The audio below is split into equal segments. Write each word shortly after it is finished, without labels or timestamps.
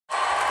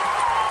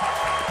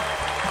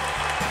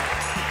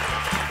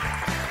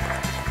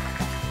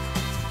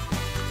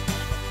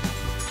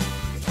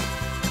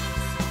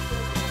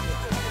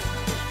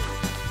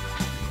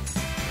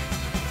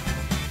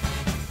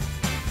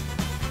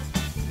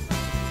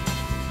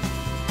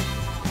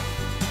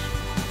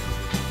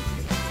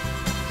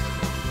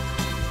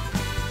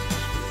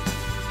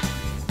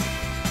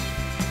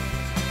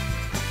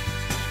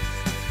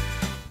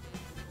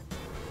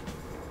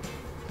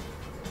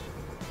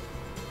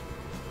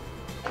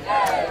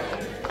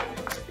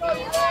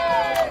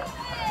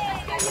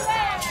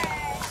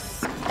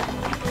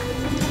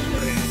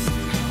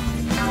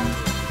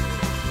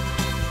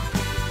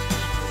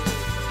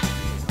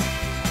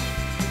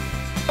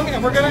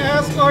And we're going to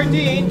ask our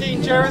Dean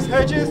Jerris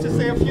Hedges, to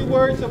say a few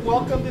words of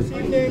welcome this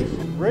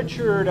evening.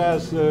 Richard,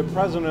 as the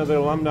president of the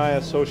Alumni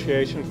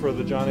Association for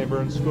the Johnny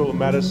Burns School of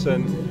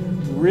Medicine,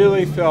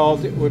 really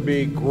felt it would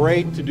be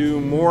great to do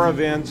more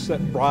events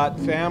that brought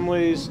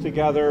families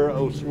together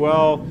as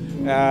well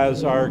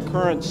as our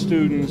current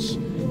students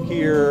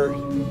here.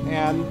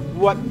 And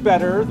what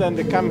better than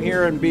to come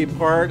here and be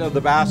part of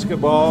the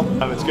basketball.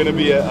 It's going to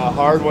be a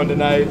hard one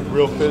tonight,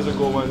 real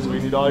physical one, so we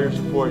need all your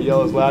support.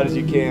 Yell as loud as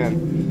you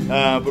can.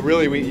 But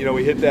really,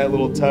 we hit that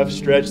little tough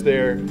stretch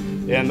there,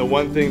 and the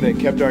one thing that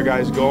kept our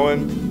guys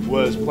going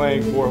was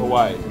playing for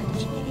Hawaii.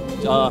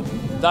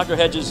 Dr.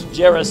 Hedges,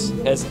 Jerris,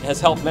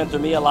 has helped mentor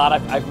me a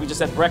lot. We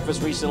just had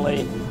breakfast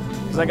recently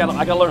because I got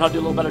to learn how to do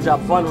a little better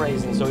job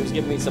fundraising, so he's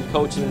giving me some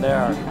coaching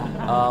there.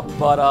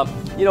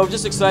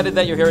 Just excited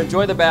that you're here.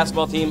 Enjoy the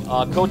basketball team.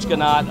 Coach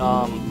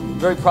Ganat,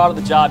 very proud of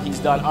the job he's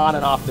done on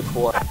and off the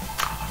court.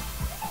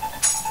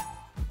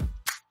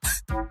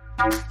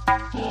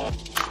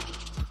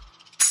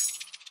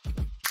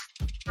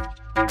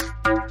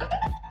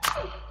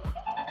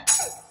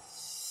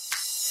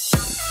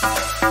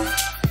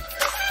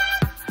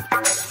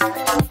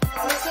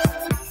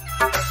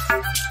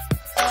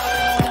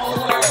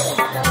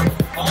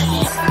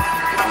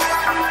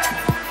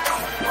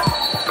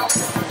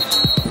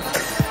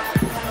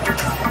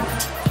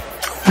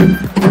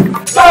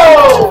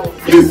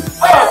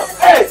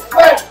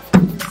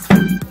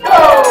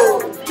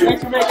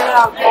 Thanks for making it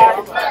out,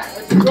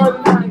 guys.